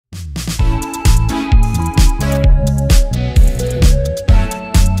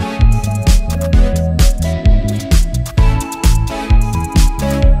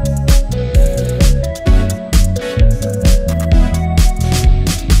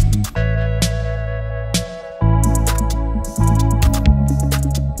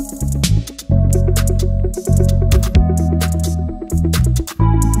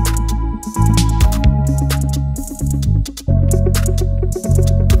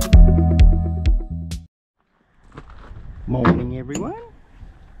everyone.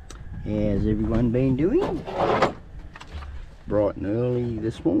 How's everyone been doing? Bright and early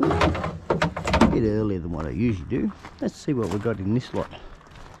this morning. A bit earlier than what I usually do. Let's see what we got in this lot.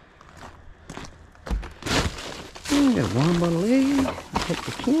 Got one bottle there. Take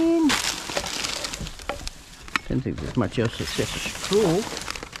the can. Don't think there's much else except a straw.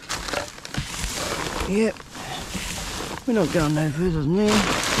 Yep. We're not going no further than there.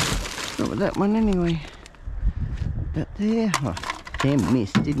 Not with that one anyway. That there. Oh, damn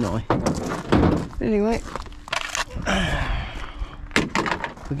missed, didn't I? Anyway.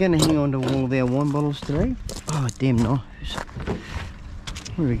 We're going to hang on to all of our wine bottles today. Oh, damn knives. What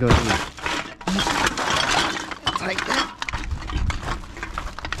have we got here? Take that.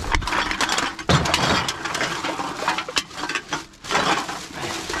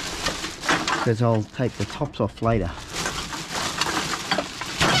 Because I'll take the tops off later.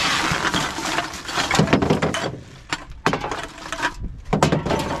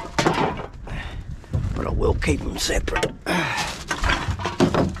 But I will keep them separate.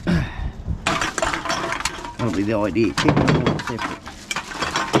 That'll be the idea, keep them all separate.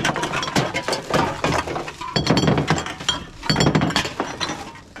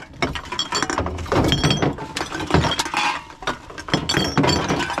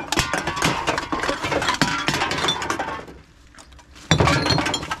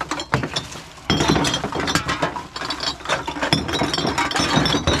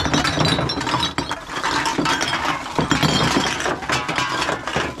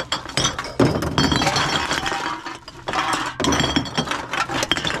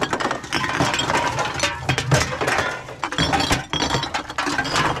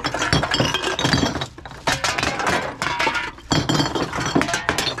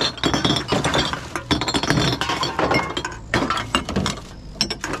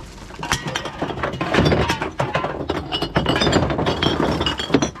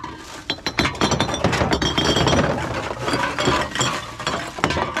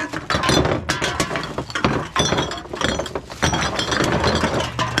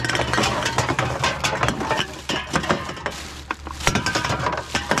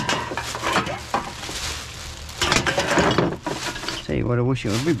 Tell you what, I wish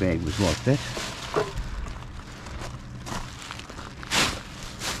every bag was like that.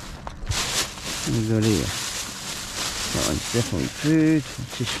 What have we got here? That one's definitely food.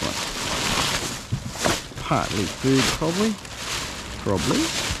 What's this one? Partly food, probably. Probably.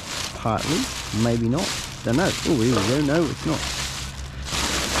 Partly. Maybe not. Don't know. Oh, here we go. No, it's not.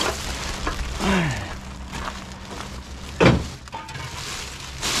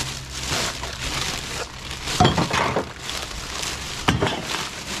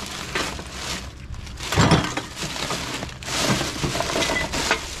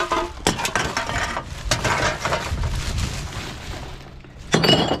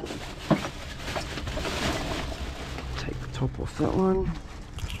 Top off that one.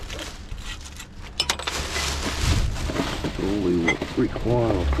 That's all we will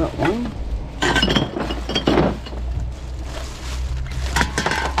require off that one.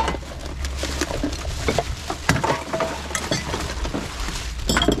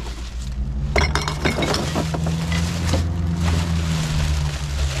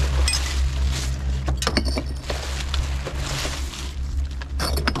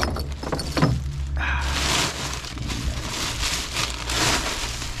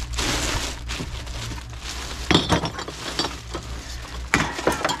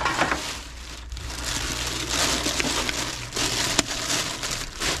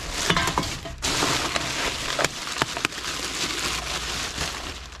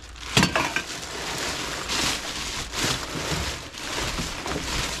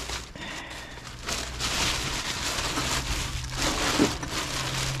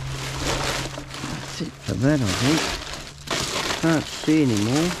 For that, I think. Can't see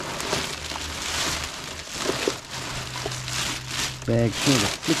anymore. Bag sort of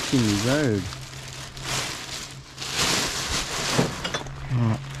flipped in the road.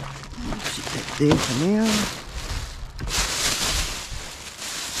 Alright, sit that there for now.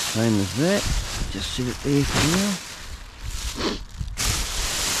 Same as that. Just sit it there for now.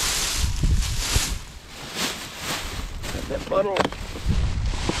 Got that bottle.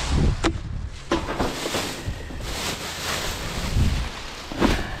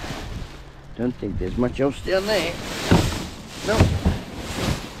 Don't think there's much else down there. Nope.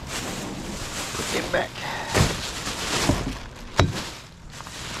 Put them back.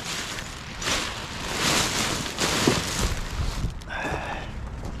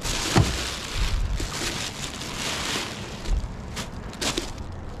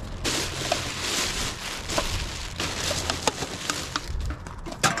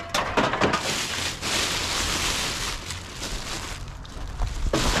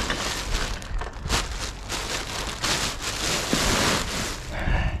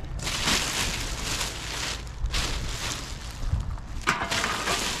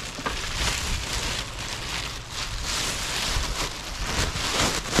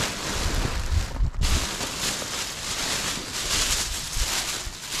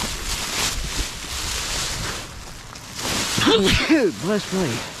 Bless me.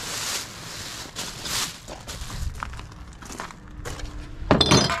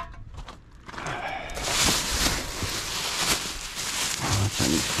 Oh, that's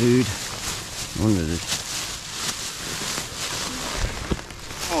only food. I wonder this.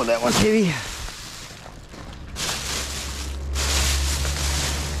 Oh, that one's heavy.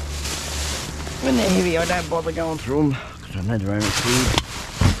 When they're heavy, I don't bother going through them because I know they're only food.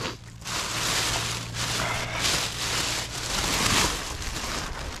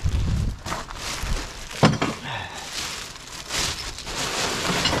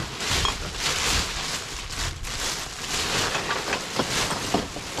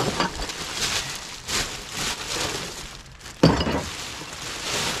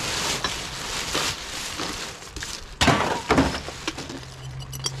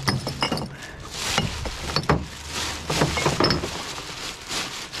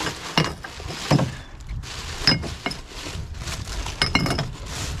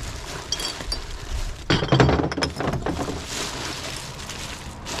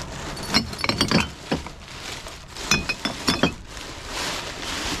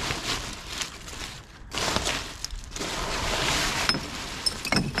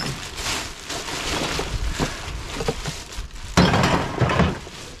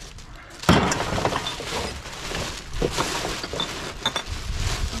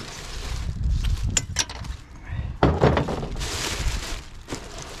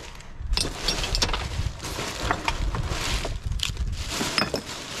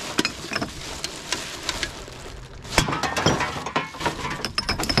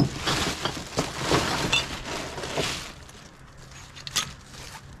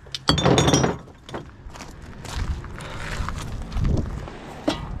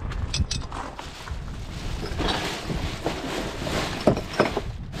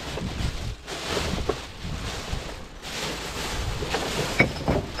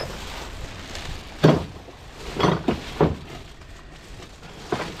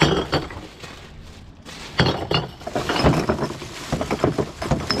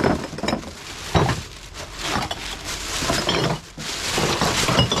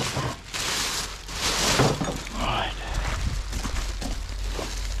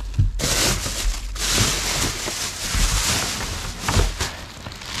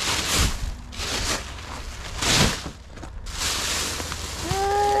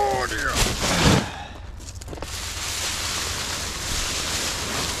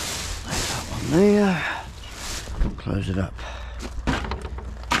 There, close it up.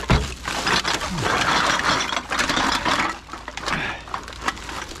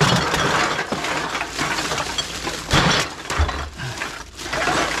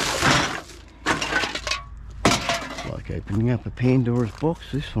 Like opening up a Pandora's box,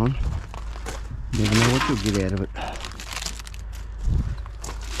 this one. Never know what you'll get out of it.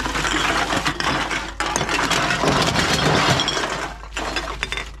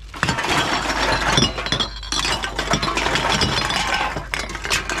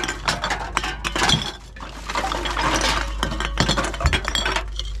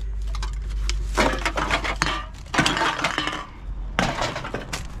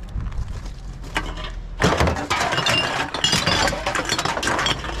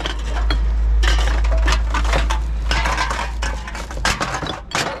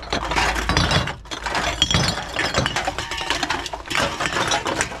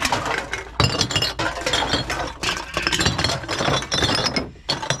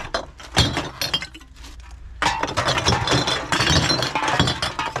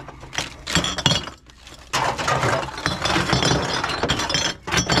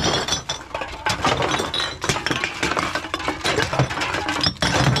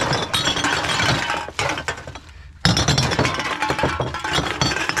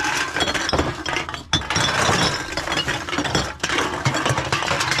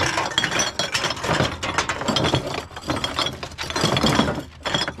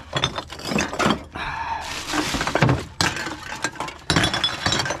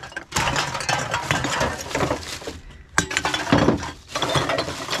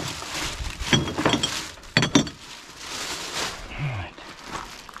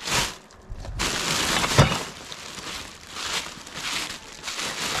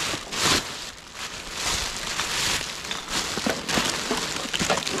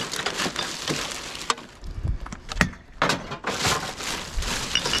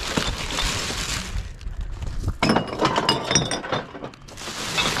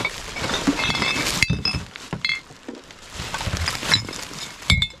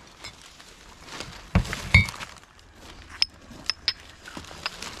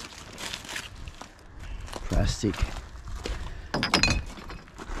 Plastic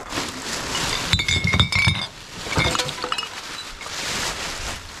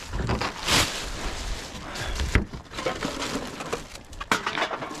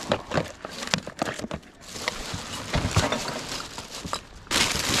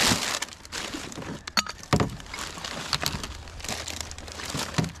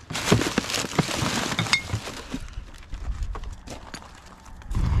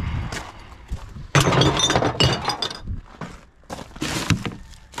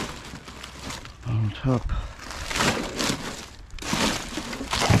top.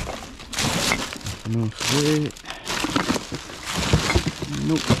 Nothing else there.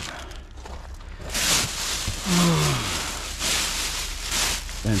 Nope.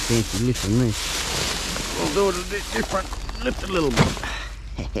 Don't fancy lifting this. We'll do it a bit different. Lift a little bit.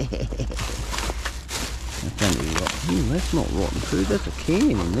 That's only rotten. That's not rotten food. That's a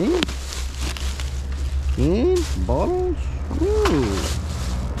can in there. Can, bottles. Ooh.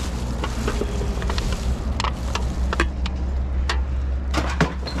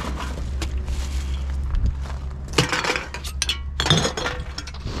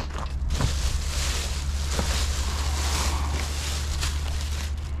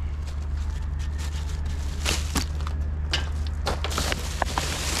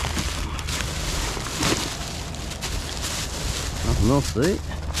 Nothing else there.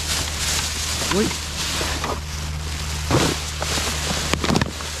 Sweet.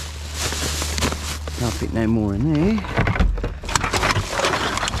 Can't fit no more in there.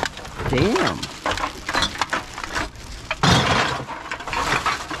 Damn.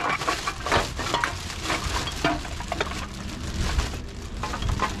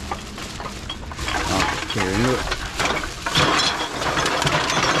 Oh, tearing it.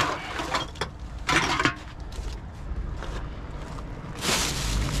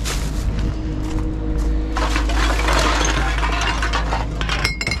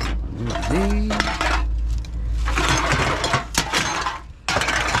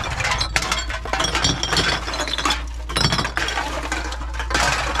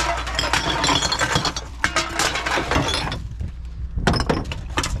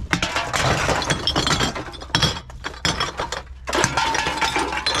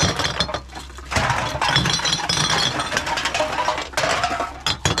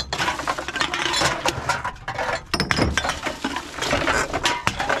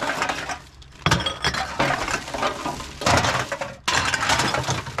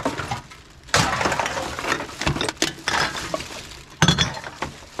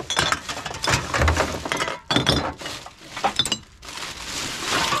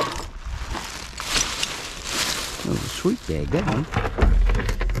 Sweet bag, that one.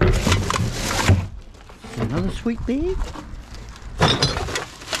 Another sweet bag.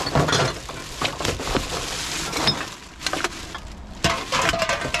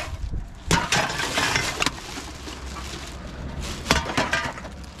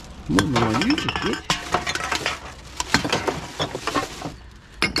 More than I usually get.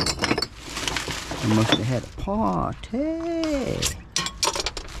 I must have had a party.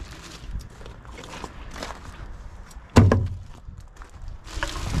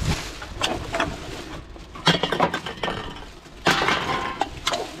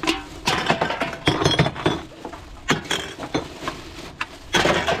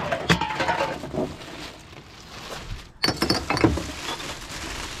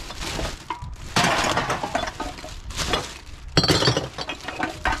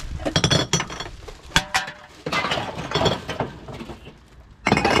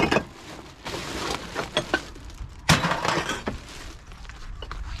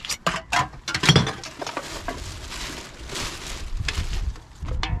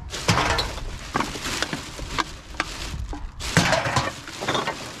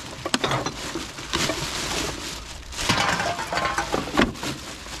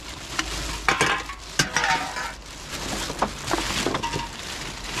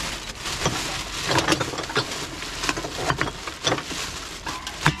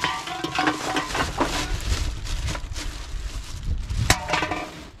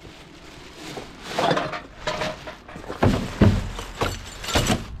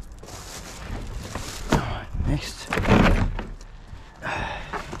 Next.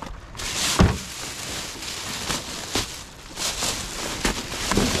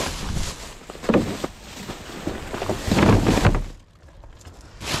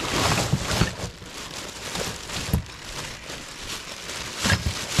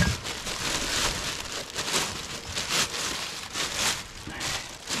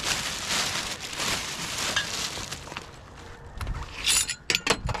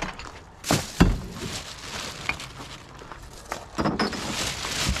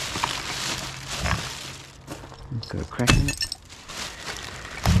 Got a crack in it.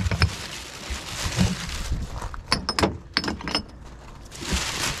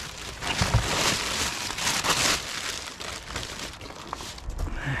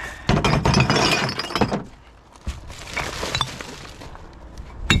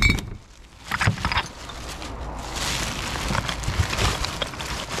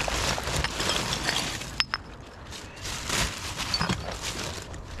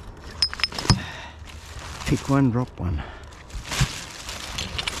 Pick one, drop one.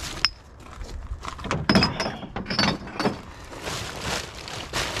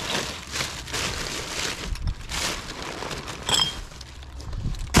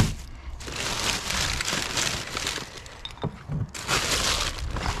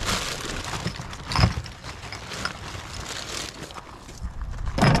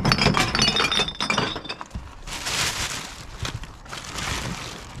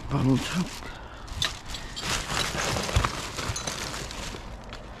 Bottle top.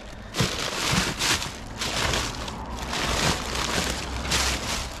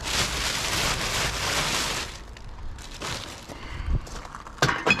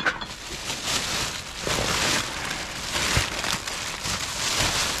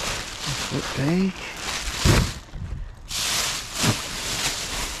 Foot bag.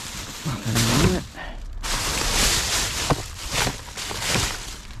 Nothing in it.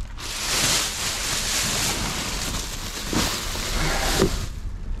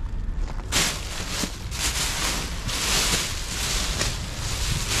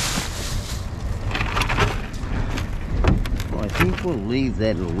 I think we'll leave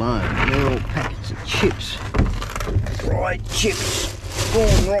that alone. They're all packets of chips. Fried chips.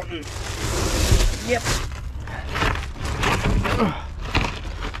 Gone rotten. Yep.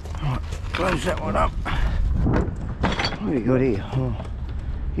 Right, close that one up. What have we got here? Oh,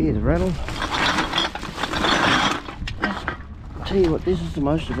 here's the rattle. I'll tell you what, this is the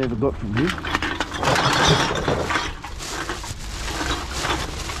most I've ever got from here.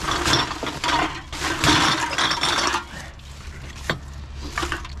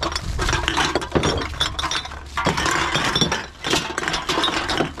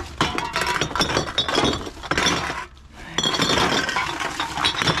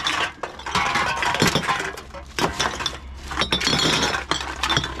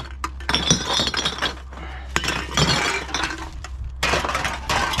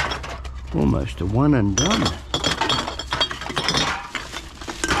 Almost a one and done.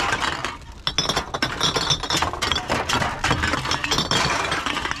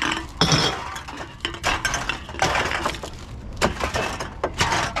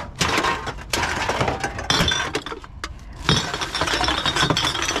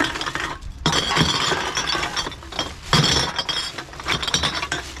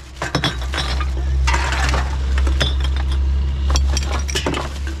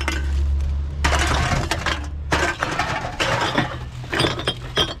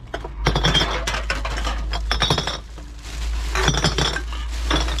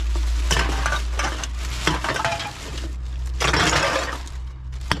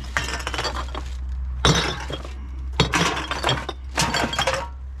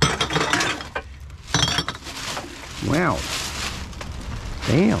 Wow.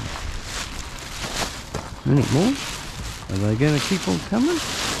 Damn. Any more? Are they going to keep on coming?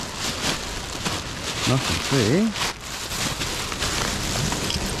 Nothing there.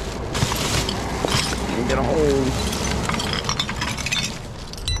 You get a hole.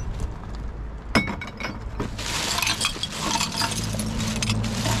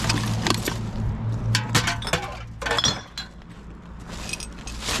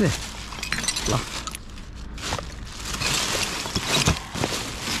 There. Fluff.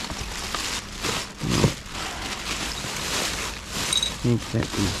 I think that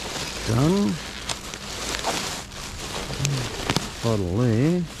is done. Bottle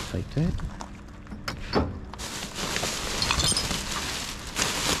there, take that.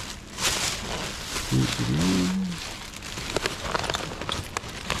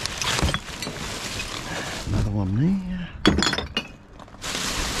 Another one there.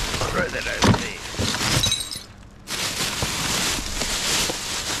 Throw that over there.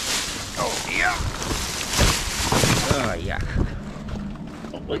 Oh, yeah. Oh, yuck.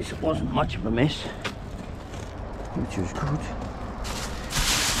 At least it wasn't much of a mess, which was good.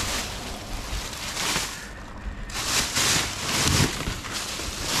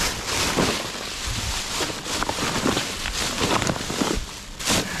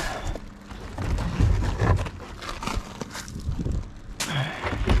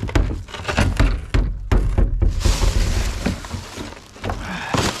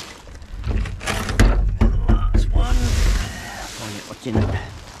 In it.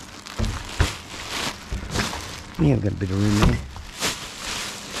 Yeah, I've got a bit of room there.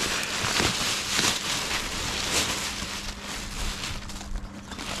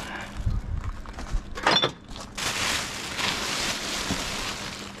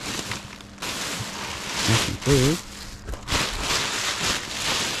 Nothing big.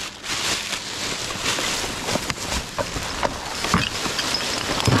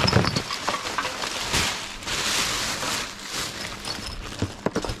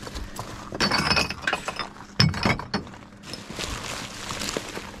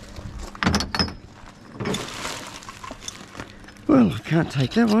 Well, I can't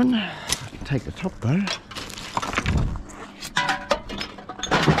take that one. I can take the top though.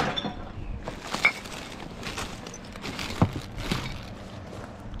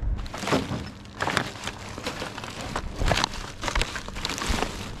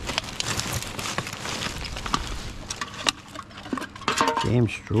 Damn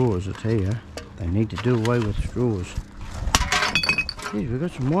straws, I tell you. They need to do away with straws. Geez, we've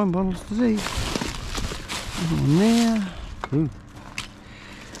got some wine bottles to see. One there. Ooh.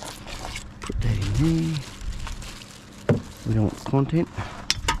 Put that in there. We don't want content.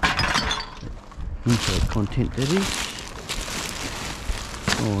 Inside content, that is.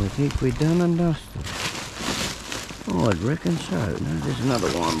 Oh, I think we're done and dusted. Oh, I'd reckon so. No, there's another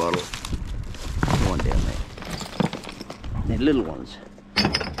wine bottle. There's one down there. They're little ones.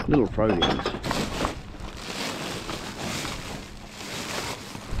 Little programs.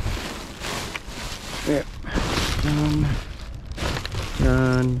 Yep.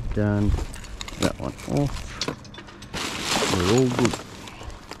 Done. That one off. We're all good.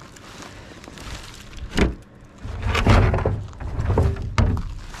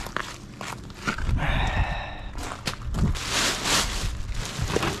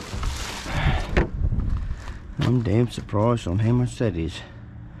 I'm damn surprised on how much that is.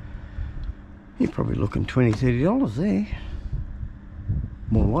 You're probably looking $20, $30 there.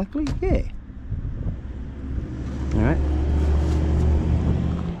 More likely, yeah. Alright.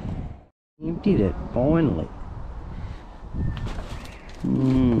 Emptied it, finally.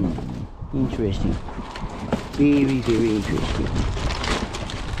 Interesting. Very, very interesting.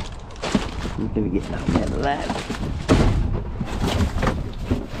 I'm gonna get nothing out of that.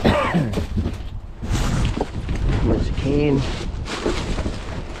 There's a can.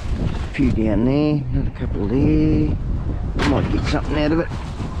 A few down there, another couple there. Might get something out of it.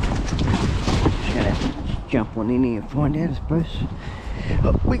 Just gonna have to jump one in here and find out, I suppose.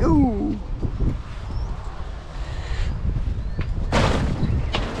 Up we go!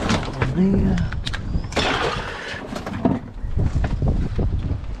 There.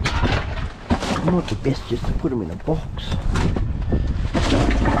 Might be best just to put them in a box.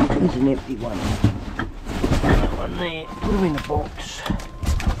 There's an empty one. That one there. Put them in a box.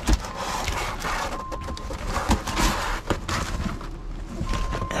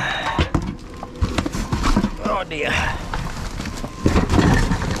 Oh dear.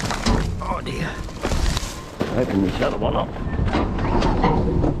 Oh dear. Open this other one up.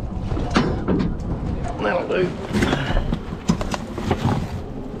 That'll do.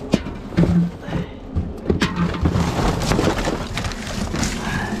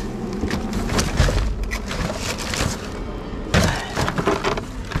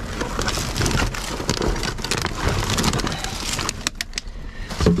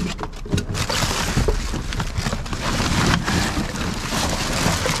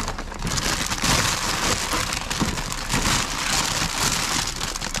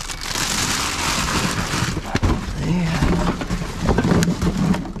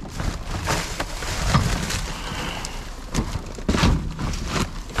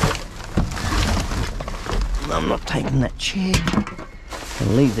 I'm not taking that chair. I'll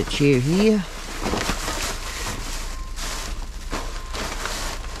leave the chair here.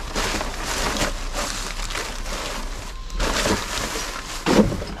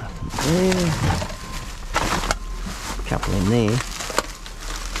 Nothing there. A couple in there.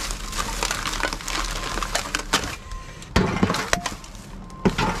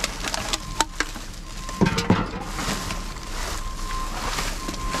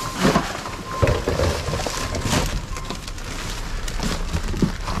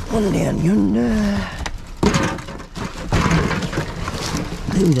 One down yonder.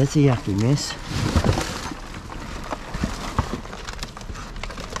 Ooh, that's a yucky mess.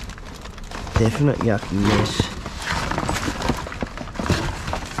 Definite yucky mess.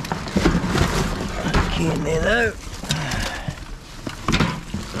 Can there though.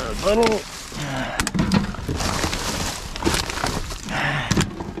 A bottle.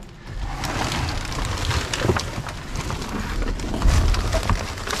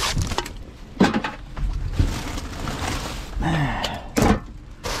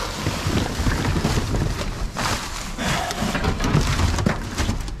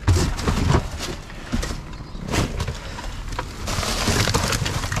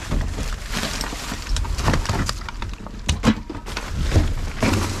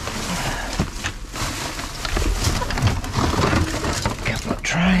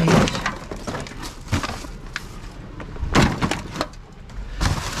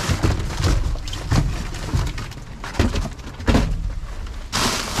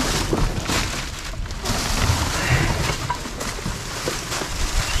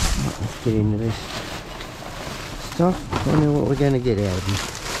 get into this stuff. I know what we're going to get out of them.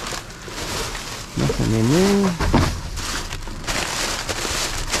 Nothing in there.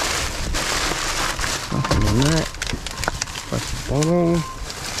 Nothing in that. Plus the bottle.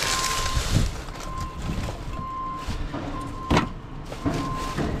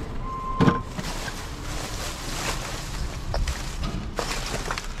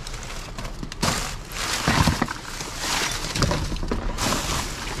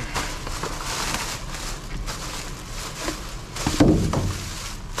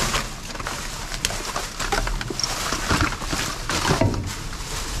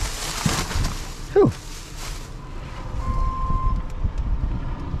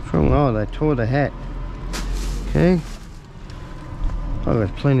 Oh, they tore the hat. Okay. I've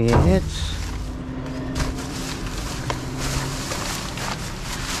got plenty of hats.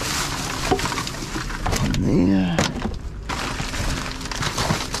 And there.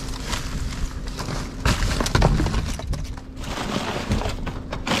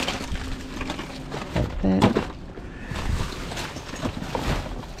 Like that.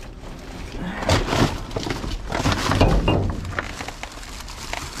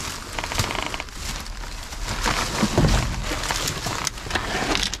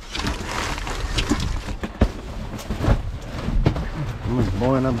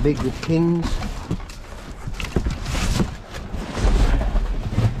 Buying up big with pins.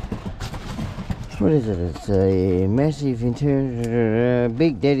 What is it? It's a massive interior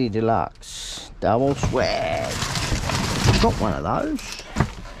Big Daddy Deluxe double swag. Got one of those.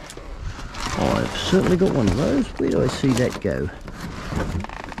 I've certainly got one of those. Where do I see that go?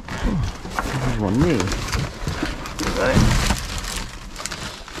 Oh, there's one there.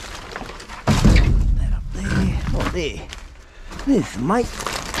 That up there. Not there. There's the mate.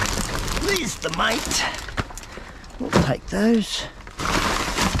 There's the mate. We'll take those.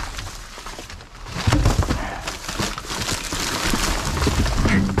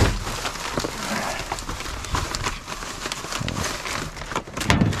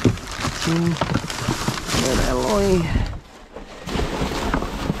 That alloy.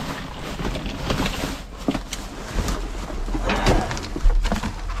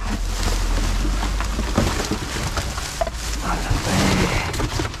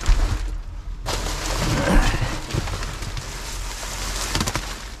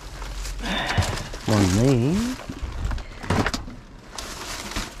 One there.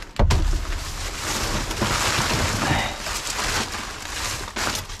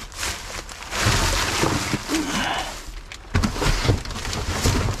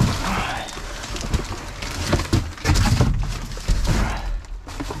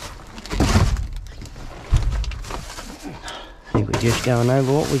 I think we're just going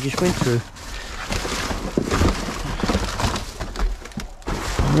over what we just went through.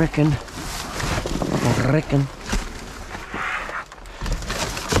 I reckon.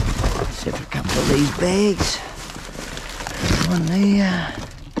 Except for a couple of these bags. One there.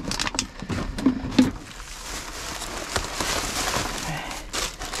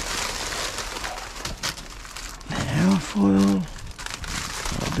 That alfoil.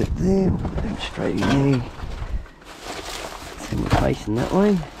 A bit there. Put them straight in there. And we're facing that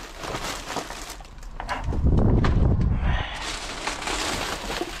way.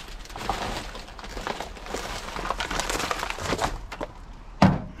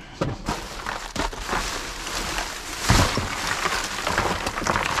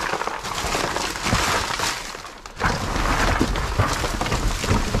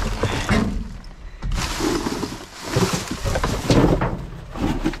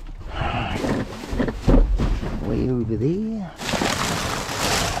 Over there.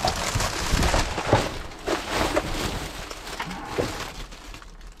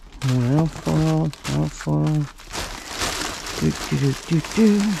 More alfoil, alfoil.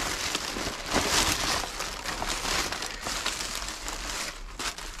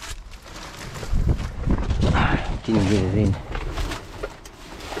 Didn't get it in.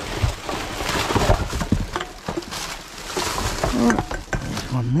 Oh, there's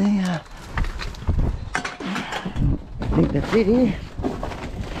one there. I think that's it here.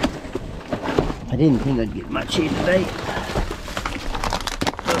 I didn't think I'd get much here today.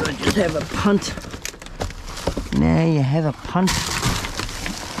 Thought I'd just have a punt. Now you have a punt.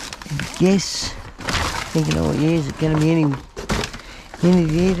 Guess. Thinking, oh yeah, is it going to be any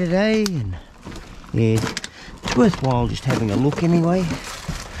there today? And yeah, it's worthwhile just having a look anyway.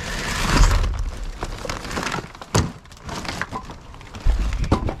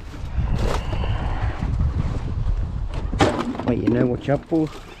 You know what you're up for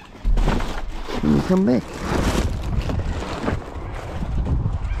when you come back.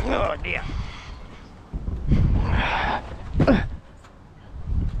 Oh, Oh dear.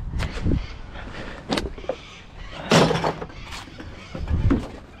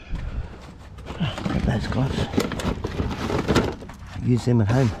 Got those gloves. Use them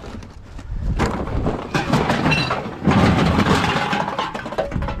at home.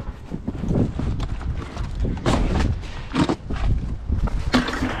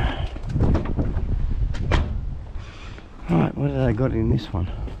 Right, what have I got in this one?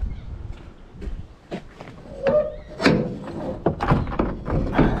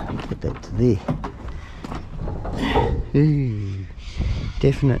 Put that to there. Ooh,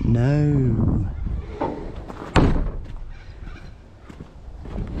 definite no.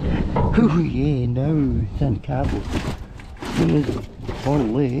 Oh yeah, no, it's on cardboard. There's a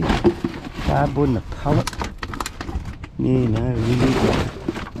bottle there. Cardboard and a pallet. Yeah, no, we need that.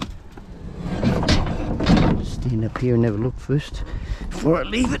 Stand up here and have a look first before I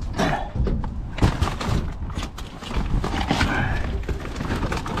leave it.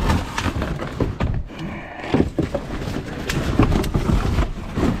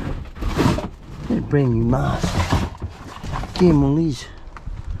 There's a brand new mask. Damn, well, Liz.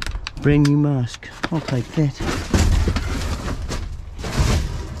 Brand new mask. I'll take that.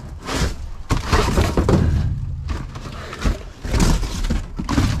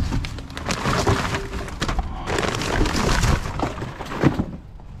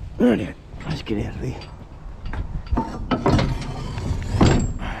 Right, let's get out of here.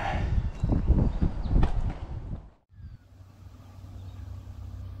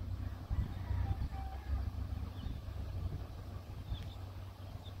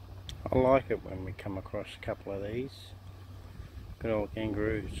 I like it when we come across a couple of these. Good old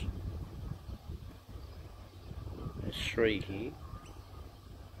kangaroos. There's 3 here.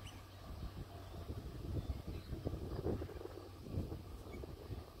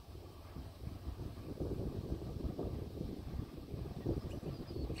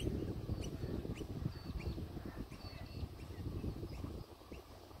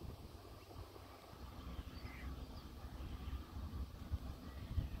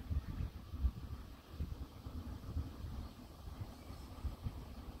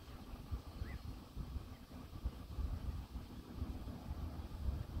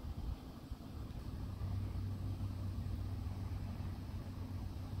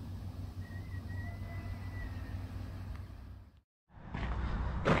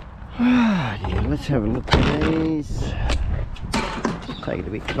 Yeah, let's have a look at these. Take it a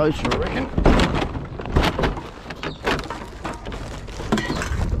bit closer, I reckon.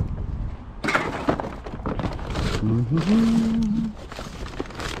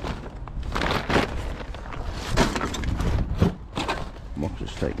 Box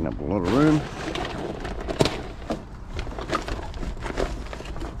is taking up a lot of room.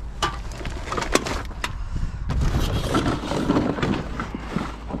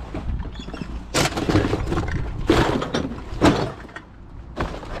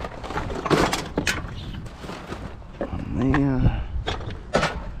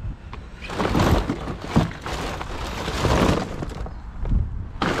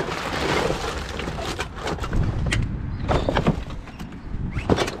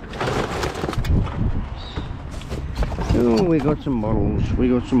 Oh, we got some bottles, we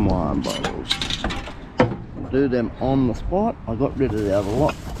got some wine bottles. Do them on the spot. I got rid of the other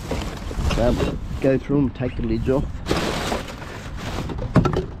lot. So go through them, take the lids off.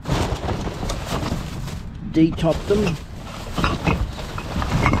 Detop them,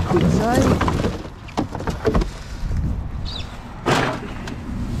 could say.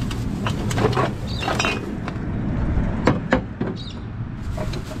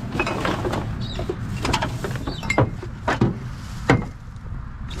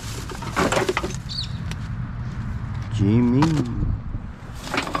 Jimmy.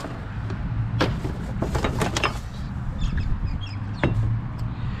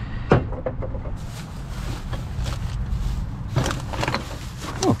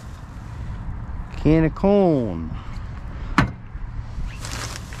 Oh, can of corn.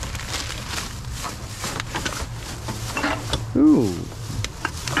 Ooh,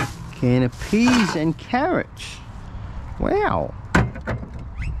 can of peas and carrots. Wow,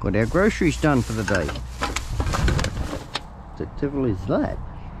 got our groceries done for the day. What the devil is that?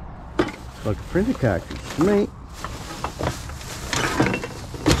 Like a printer cartridge to me.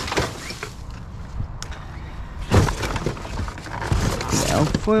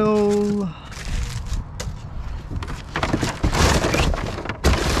 Alfoil.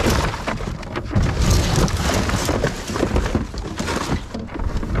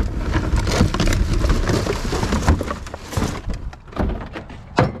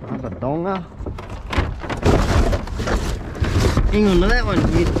 donger. Hang on to that one,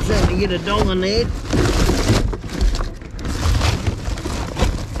 you certainly get a dong on there.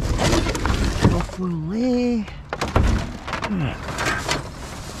 Off one there.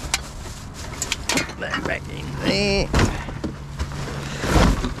 Put that back in there.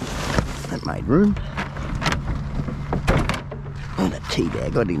 That made room. Oh, that tea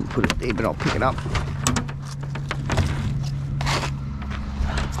bag, I didn't put it there, but I'll pick it up.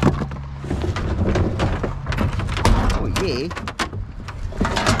 Oh yeah.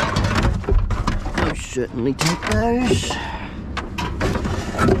 I'll certainly take those.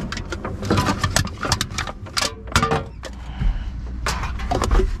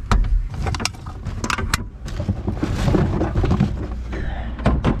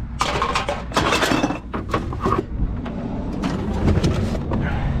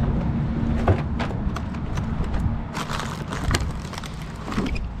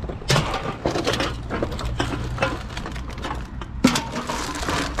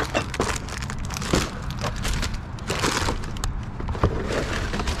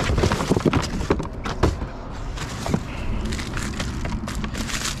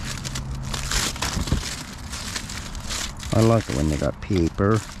 I like it when they got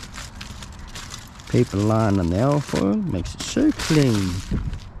paper line on the alfoil, makes it so clean.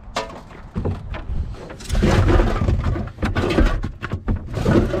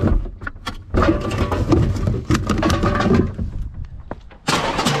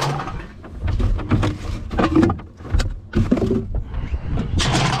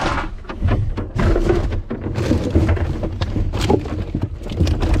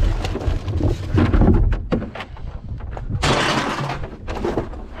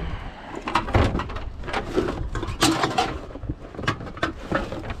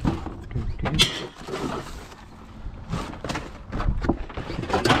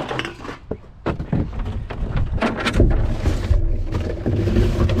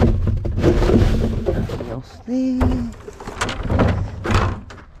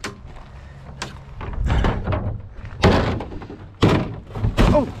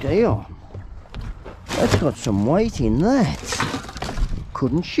 Oh dear, that's got some weight in that.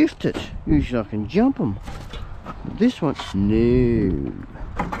 Couldn't shift it. Usually I can jump them. But this one, no.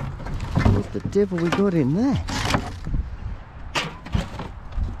 What the devil we got in that?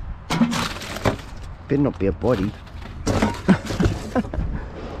 Better not be a body.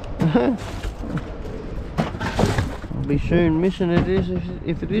 I'll be soon missing it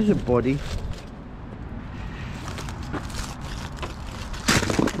if it is a body.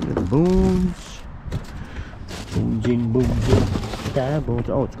 Bones in, bones in, starboards.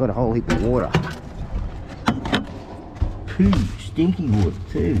 Oh, it's got a whole heap of water. Poo, stinky water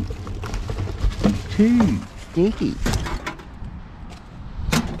too. Too stinky.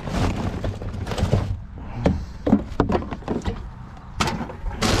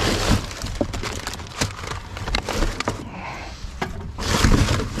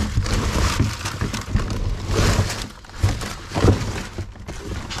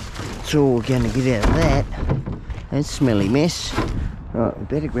 So we're going to get out of that. That smelly mess. Right, we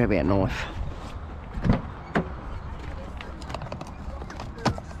better grab our knife.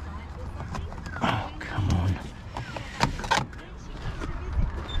 Oh, come on.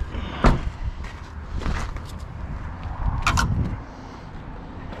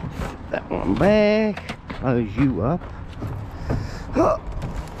 That one back. Close you up.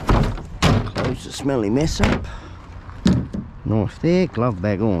 Close the smelly mess up. Knife there, glove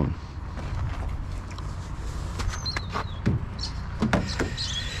bag on.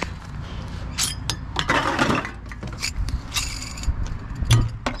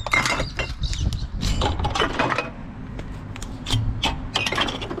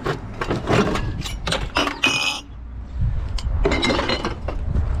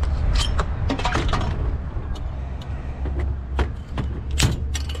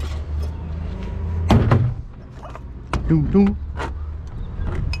 Doo doo.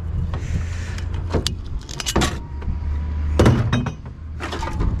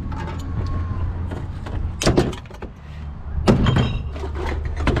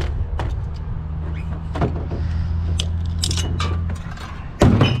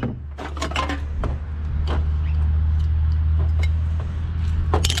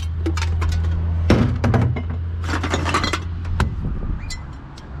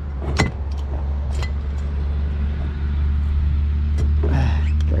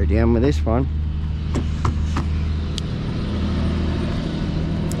 Down with this one.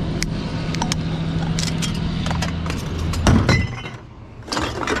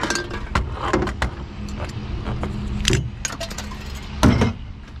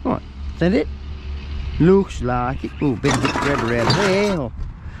 Right, that it? Looks like it. Oh, better get the grabber out of there. Or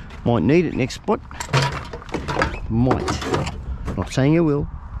might need it next spot. Might. Not saying I will,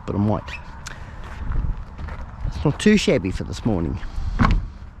 but I might. It's not too shabby for this morning.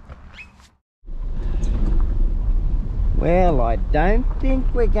 Well, I don't think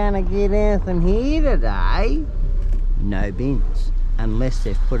we're gonna get anything here today. No bins, unless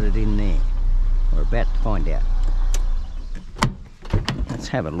they've put it in there. We're about to find out. Let's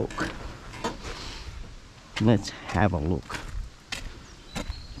have a look. Let's have a look.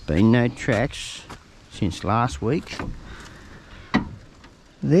 Been no tracks since last week.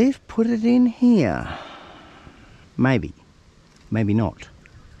 They've put it in here. Maybe, maybe not.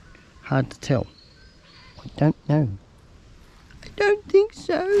 Hard to tell. I don't know. I don't think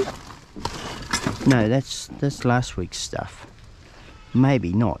so. No, that's last week's stuff.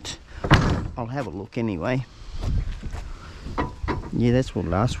 Maybe not. I'll have a look anyway. Yeah, that's all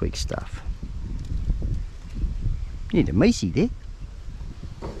last week's stuff. Yeah, the Macy there.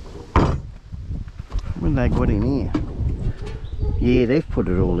 What have they got in here? Yeah, they've put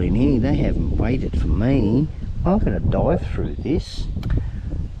it all in here. They haven't waited for me. I'm going to dive through this.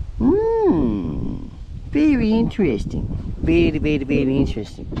 Very interesting. Very, very, very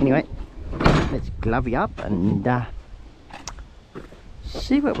interesting. Anyway, let's glove you up and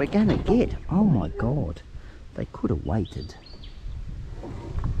see what we're going to get. Oh my God, they could have waited.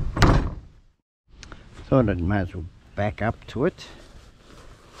 Thought I might as well back up to it.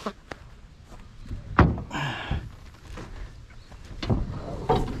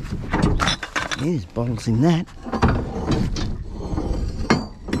 There's bottles in that.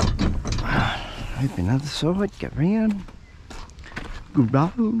 Open the other side, go round. Go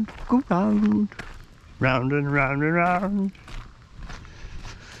round, go round. Round and round and round.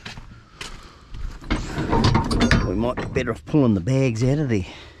 We might be better off pulling the bags out of there.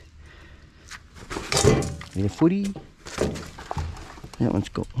 Bit of footy. That one's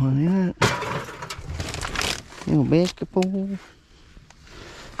got one in it. Little basketball.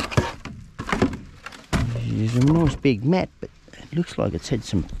 There's a nice big mat, but it looks like it's had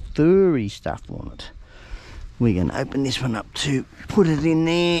some furry stuff on it. We're going to open this one up to put it in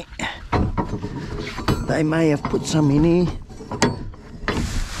there. They may have put some in here.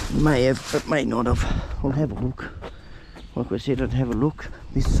 May have, but may not have. I'll have a look. Like I said, I'd have a look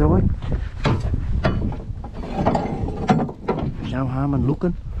this side. No harm in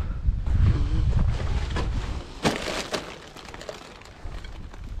looking.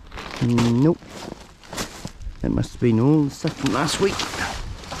 Nope. That must have been all the stuff from last week.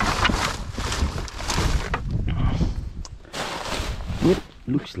 Yep,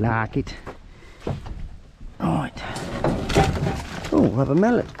 looks like it. Right. Oh, rubber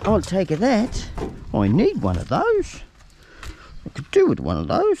mallet. I'll take that. I need one of those. I could do with one of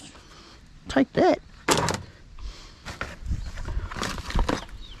those. Take that.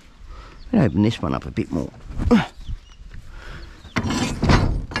 I'll open this one up a bit more.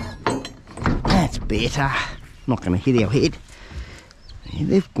 That's better. Not going to hit our head. Yeah,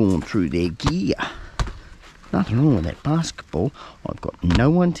 they've gone through their gear. Nothing wrong with that basketball. I've got no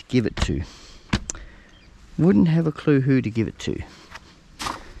one to give it to. Wouldn't have a clue who to give it to.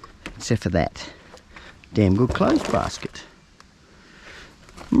 Except for that. Damn good clothes basket.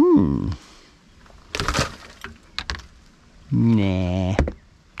 Nah.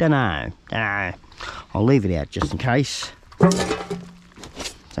 Dunno. I'll leave it out just in case.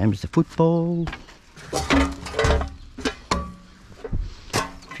 Same as the football.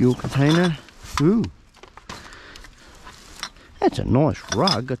 Fuel container. Ooh. That's a nice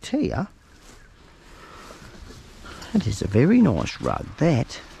rug, I tell ya. That is a very nice rug,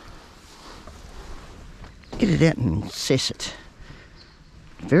 that. Get it out and assess it.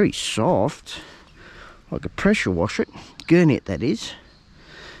 Very soft. I could pressure wash it. Gurney it, that is.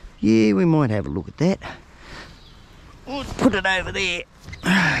 Yeah, we might have a look at that. Let's put it over there.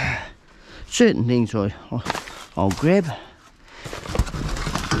 Certain things I'll grab.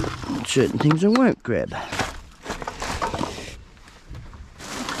 Certain things I won't grab.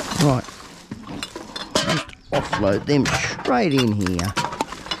 Right. Just offload them straight in here.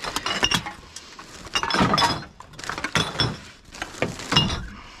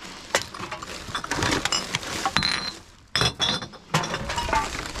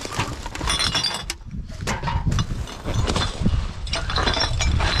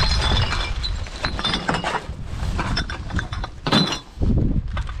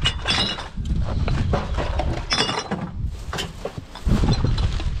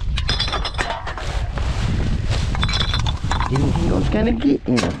 Didn't think I was going to get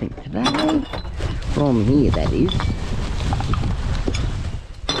anything today. From here, that is.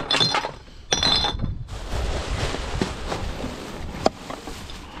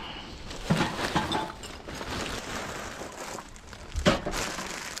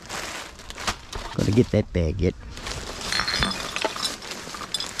 forget that bag yet.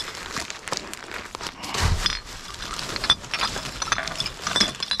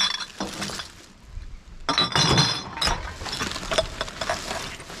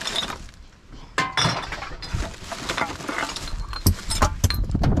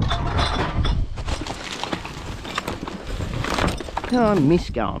 Oh, I miss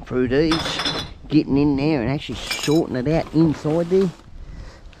going through these, getting in there and actually sorting it out inside there.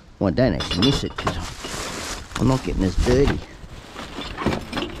 Well, I don't actually miss it because I'm not getting as dirty.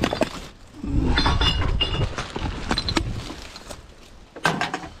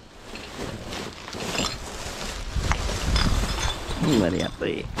 Let it up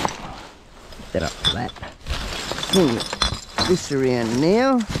there. Put that up flat. Swing this around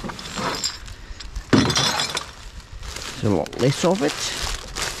now. There's a lot less of it.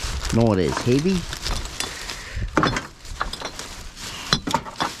 Not as heavy.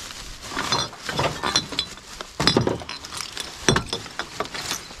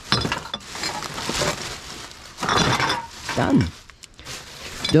 Done.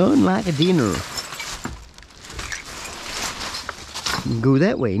 Done like a dinner. Go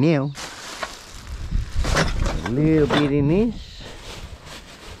that way now. A little bit in this.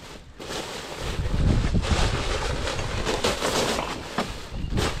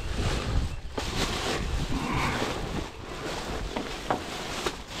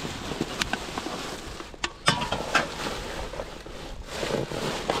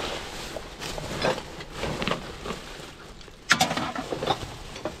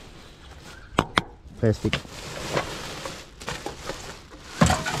 Plastic.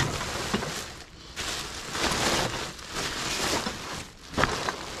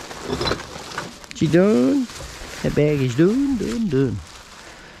 She done. That bag is done.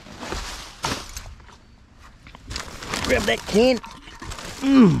 Grab that can.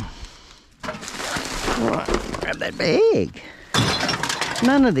 Right, grab that bag.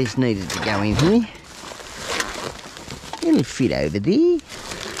 None of this needed to go in here. It'll fit over there.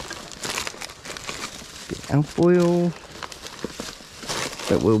 Bit alfoil.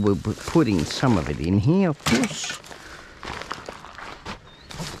 But we'll be putting some of it in here, of course.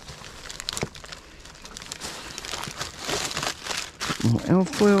 More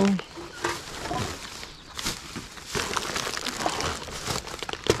alfoil.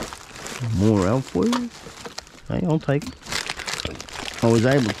 More alfoil. Okay, I'll take it. I was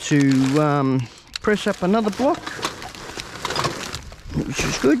able to press up another block, which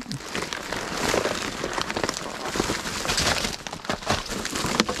is good.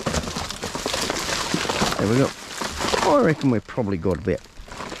 There we go. I reckon we've probably got about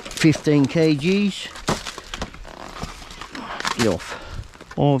 15 kgs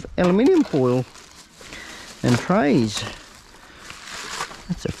of aluminium foil and trays.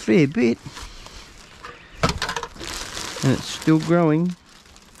 That's a fair bit, and it's still growing.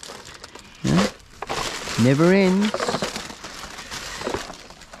 Yeah. Never ends.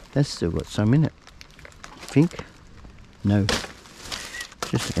 That's still got some in it, I think. No,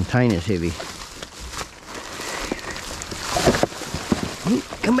 just the container's heavy. Ooh,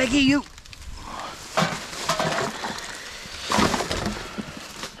 come back here, you.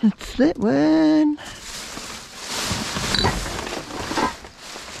 That's that one.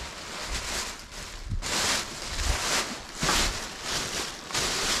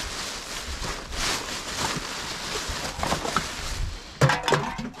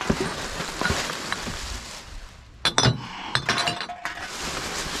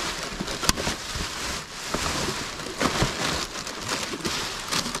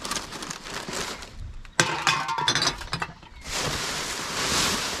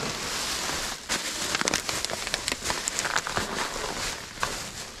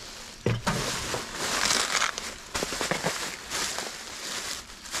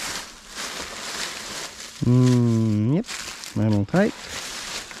 Yep, that'll take.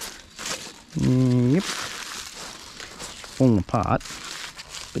 Yep, falling apart,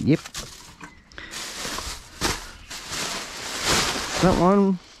 but yep. That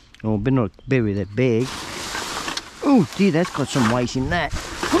one, oh, better not bury that bag. Oh dear, that's got some weight in that.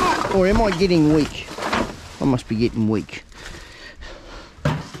 Or am I getting weak? I must be getting weak.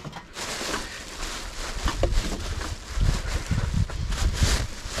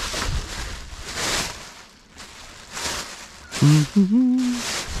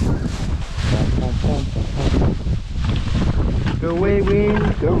 Go away,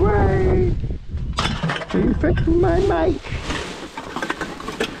 wind, go away. You're affecting my mic.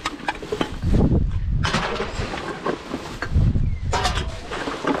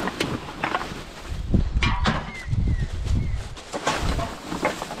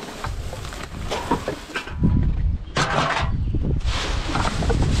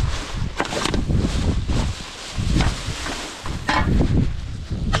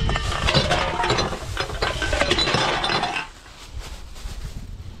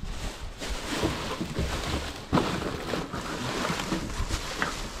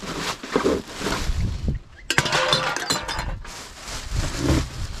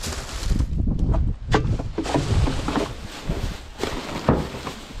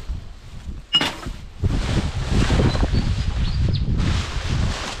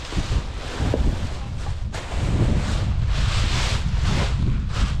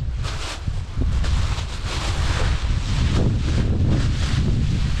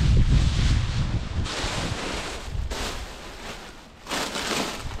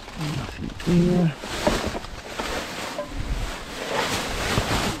 Yeah.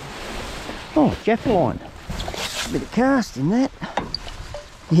 Oh, Jaffa line. Bit of cast in that.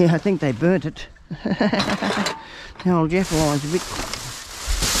 Yeah, I think they burnt it. The old Jaffa line's a bit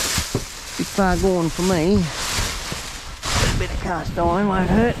far gone for me. A bit of cast iron won't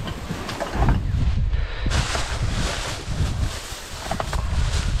hurt.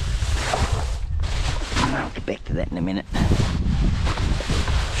 I'll get back to that in a minute.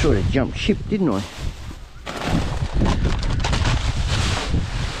 Sort of jumped ship, didn't I?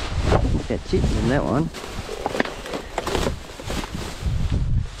 That's it in that one.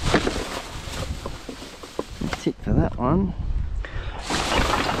 That's it for that one.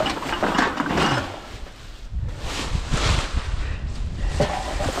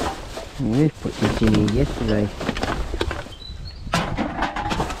 We put this in here yesterday.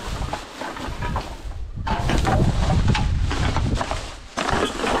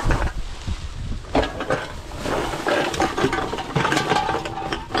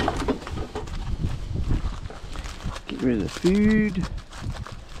 Get rid of the food.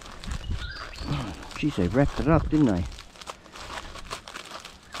 Oh, geez, they wrapped it up, didn't they?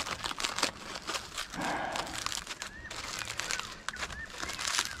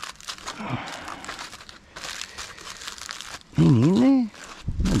 Any in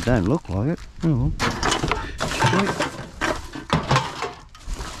there? It don't look like it. Oh well.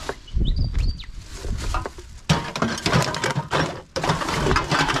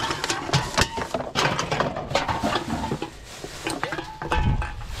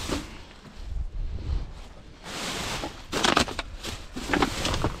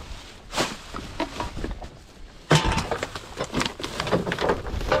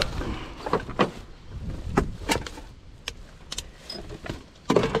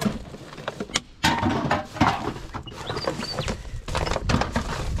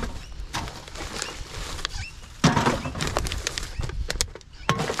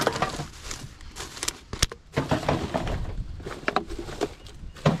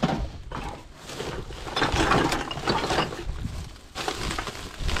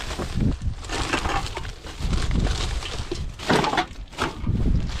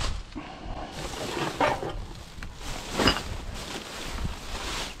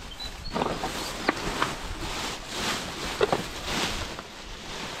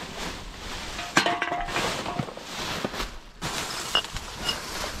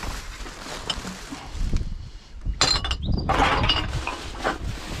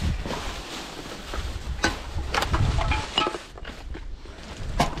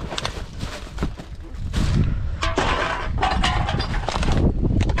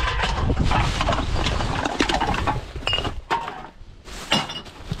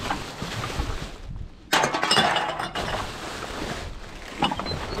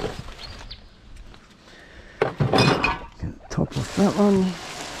 That one.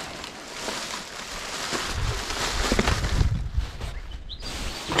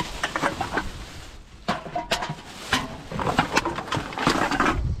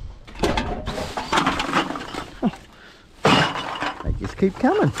 Oh, they just keep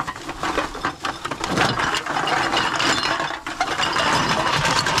coming.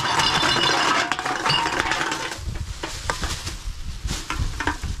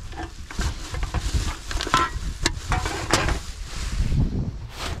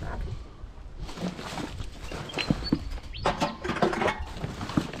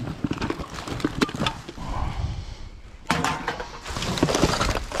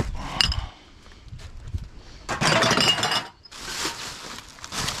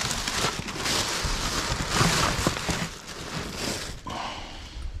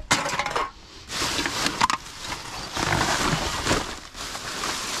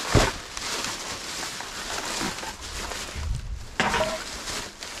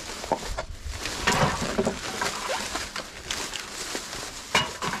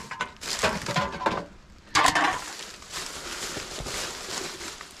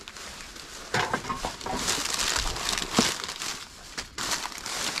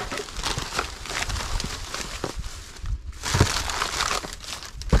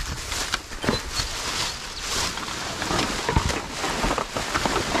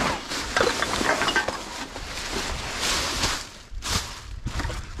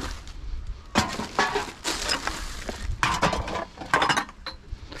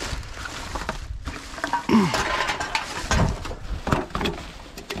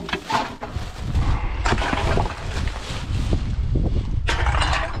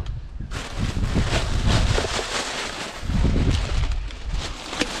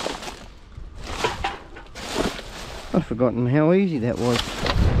 I've forgotten how easy that was.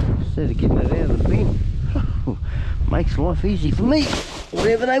 instead of getting it out of the bin. Makes life easy for me,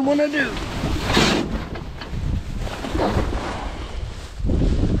 whatever they want to do.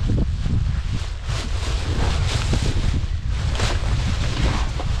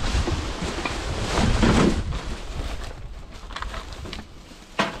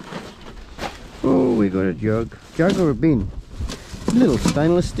 Oh, we got a jug or a bin. Little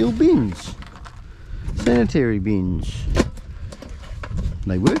stainless steel bins, sanitary bins.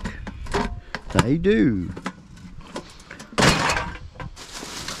 They work. They do.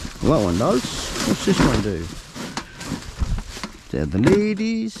 Well, that one does. What's this one do? There, the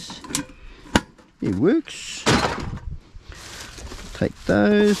ladies. It works. Take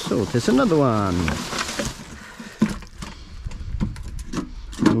those. Oh, there's another one.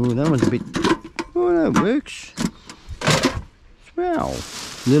 Oh, that one's a bit. Oh, that works. Well,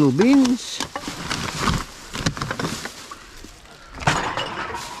 little bins.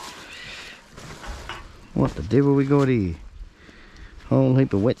 What the devil we got here? Whole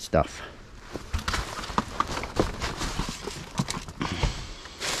heap of wet stuff.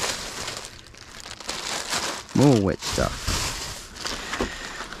 More wet stuff.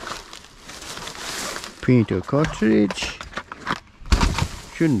 Printer cartridge.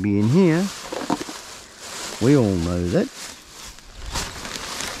 Shouldn't be in here. We all know that.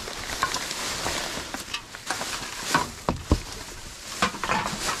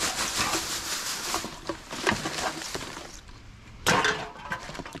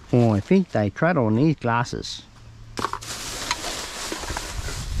 Oh, I think they tried on these glasses.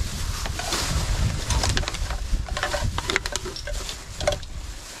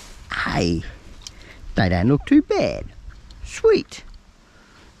 Hey, they don't look too bad. Sweet.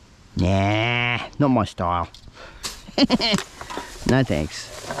 Nah, not my style. No thanks.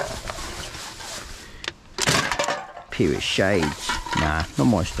 Pair of shades. Nah, not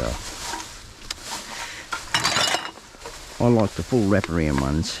my style. I like the full wraparound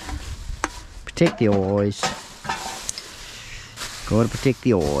ones. Protect the eyes. Gotta protect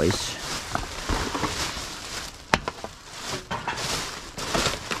the eyes.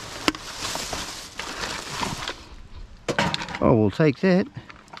 Oh, we'll take that.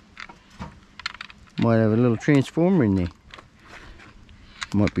 Might have a little transformer in there.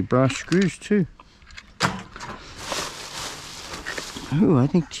 Might be brass screws too. Oh, I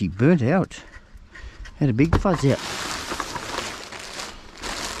think she burnt out. Had a big fuzz out.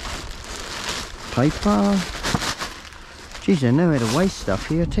 Paper. Geez, I know how to waste stuff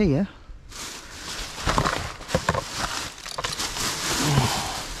here, I tell you.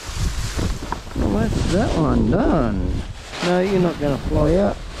 Well, that's that one done. No, you're not going to fly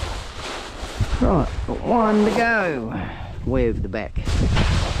out. Right, got one to go. Way over the back.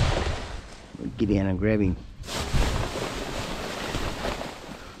 We'll get down and grab him.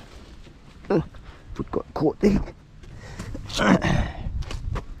 Oh, foot got caught there.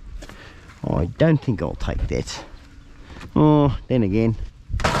 I don't think I'll take that. Oh, then again,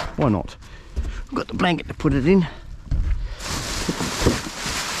 why not? I've got the blanket to put it in.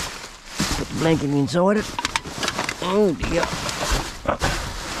 Put the blanket inside it. Oh dear.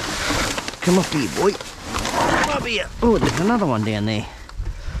 Come up here, boy. Come up here. Oh, there's another one down there.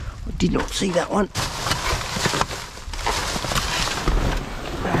 I did not see that one.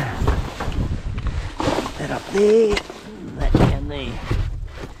 That up there. That down there.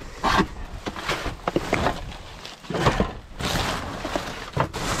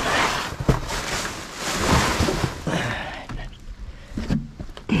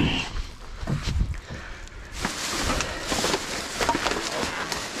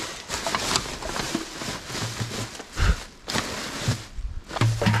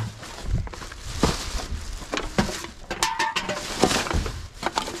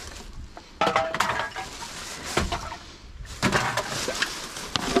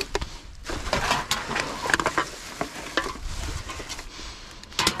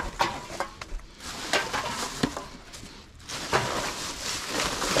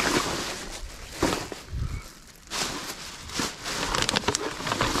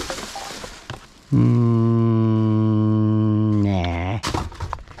 Nah.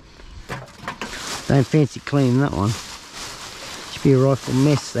 Don't fancy cleaning that one. Should be a rifle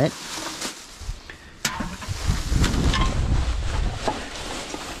mess, that.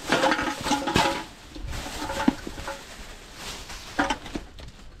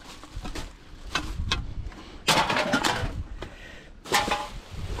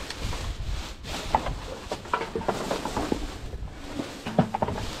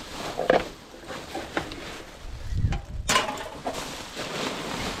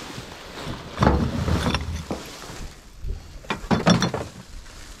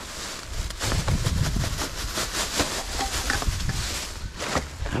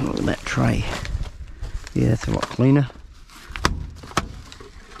 cleaner.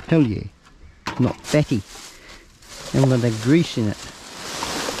 Tell you, not fatty. Haven't got that grease in it.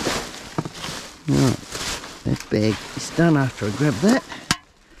 Right, that bag is done after I grab that.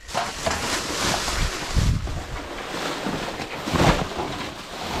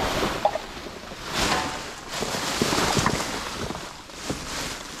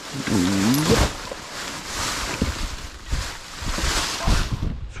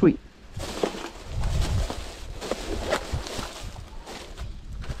 Sweet.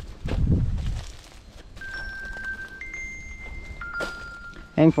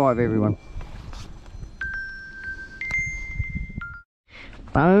 Hang 5 everyone.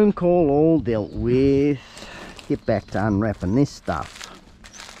 Phone call all dealt with. Get back to unwrapping this stuff.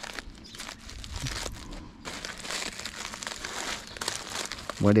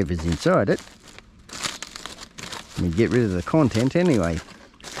 Whatever's inside it. We get rid of the content anyway.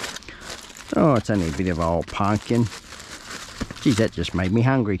 Oh, it's only a bit of old pumpkin. Geez, that just made me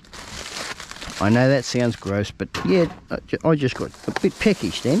hungry. I know that sounds gross, but yeah, I just got a bit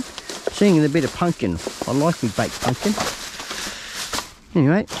peckish then. Seeing a bit of pumpkin. I like me baked pumpkin.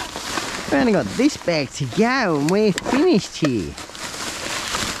 Anyway, we've only got this bag to go and we're finished here.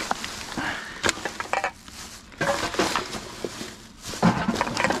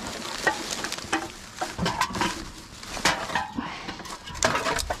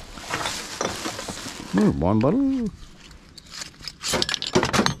 Ooh, wine bottle.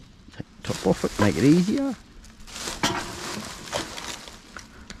 Take the top off it, make it easier.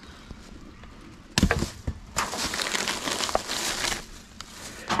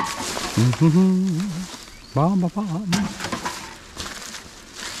 Bomb, bomb.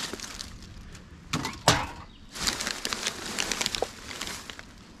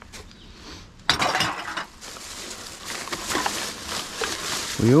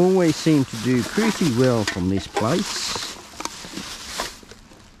 We always seem to do pretty well from this place,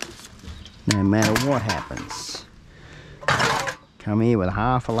 no matter what happens. Come here with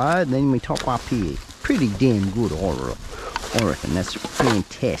half a load and then we top up here. Pretty damn good, I reckon. That's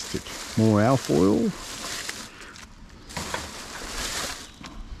fantastic. More alfoil.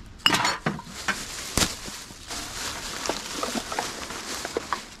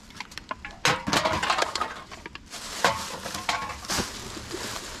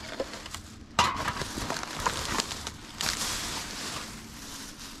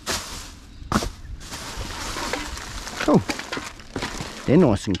 Oh, they're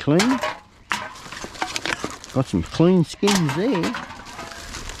nice and clean. Got some clean skins there.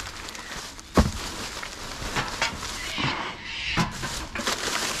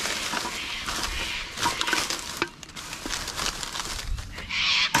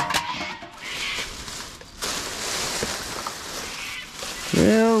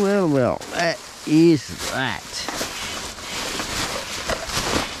 Well, that is that.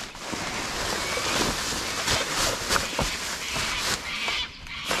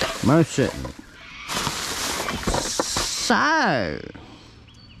 Most certainly. So,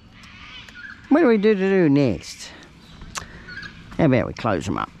 what do we do next? How about we close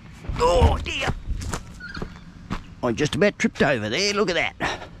them up? Oh dear! I just about tripped over there, look at that.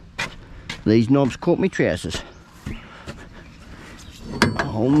 These knobs caught me trousers.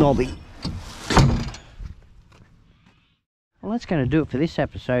 Oh, knobby. Well, that's going to do it for this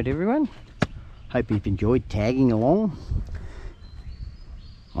episode, everyone. Hope you've enjoyed tagging along.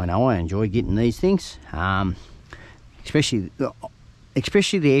 I know I enjoy getting these things, especially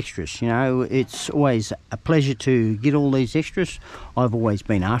the extras. You know, it's always a pleasure to get all these extras. I've always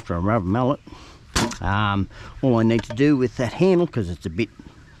been after a rubber mallet. All I need to do with that handle, because it's a bit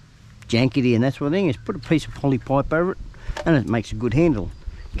jankety and that sort of thing, is put a piece of poly pipe over it and it makes a good handle.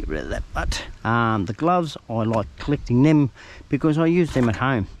 Get rid of that butt. The gloves, I like collecting them because I use them at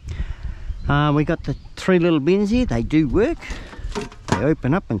home. We got the 3 little bins here. They do work. They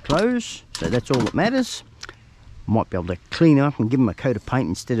open up and close, so that's all that matters. Might be able to clean them up and give them a coat of paint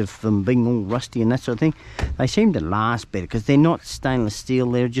instead of them being all rusty and that sort of thing. They seem to last better because they're not stainless steel,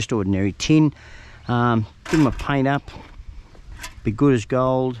 they're just ordinary tin. Give them a paint up, be good as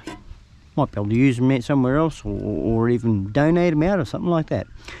gold. Might be able to use them somewhere else, or even donate them out or something like that.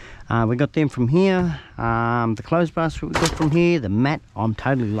 We got them from here. The clothes basket we got from here. The mat, I'm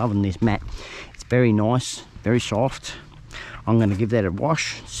totally loving this mat. It's very nice, very soft. I'm going to give that a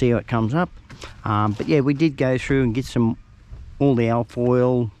wash, see how it comes up. But yeah, we did go through and get all the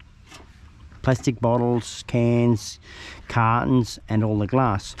alfoil, plastic bottles, cans, cartons, and all the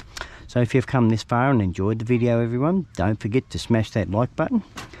glass. So if you've come this far and enjoyed the video, everyone, don't forget to smash that like button.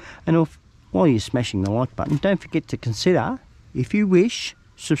 And while you're smashing the like button, don't forget to consider, if you wish,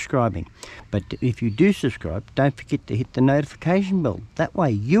 subscribing. But if you do subscribe, don't forget to hit the notification bell. That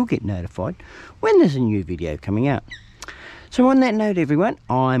way you'll get notified when there's a new video coming out. So on that note, everyone,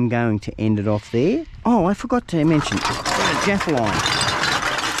 I'm going to end it off there. Oh, I forgot to mention, I've got a Jaffa line.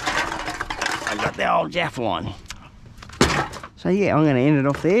 I got the old Jaffa line. So yeah, I'm going to end it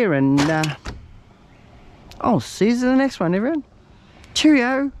off there, and I'll see you in the next one, everyone.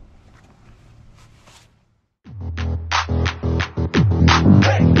 Cheerio.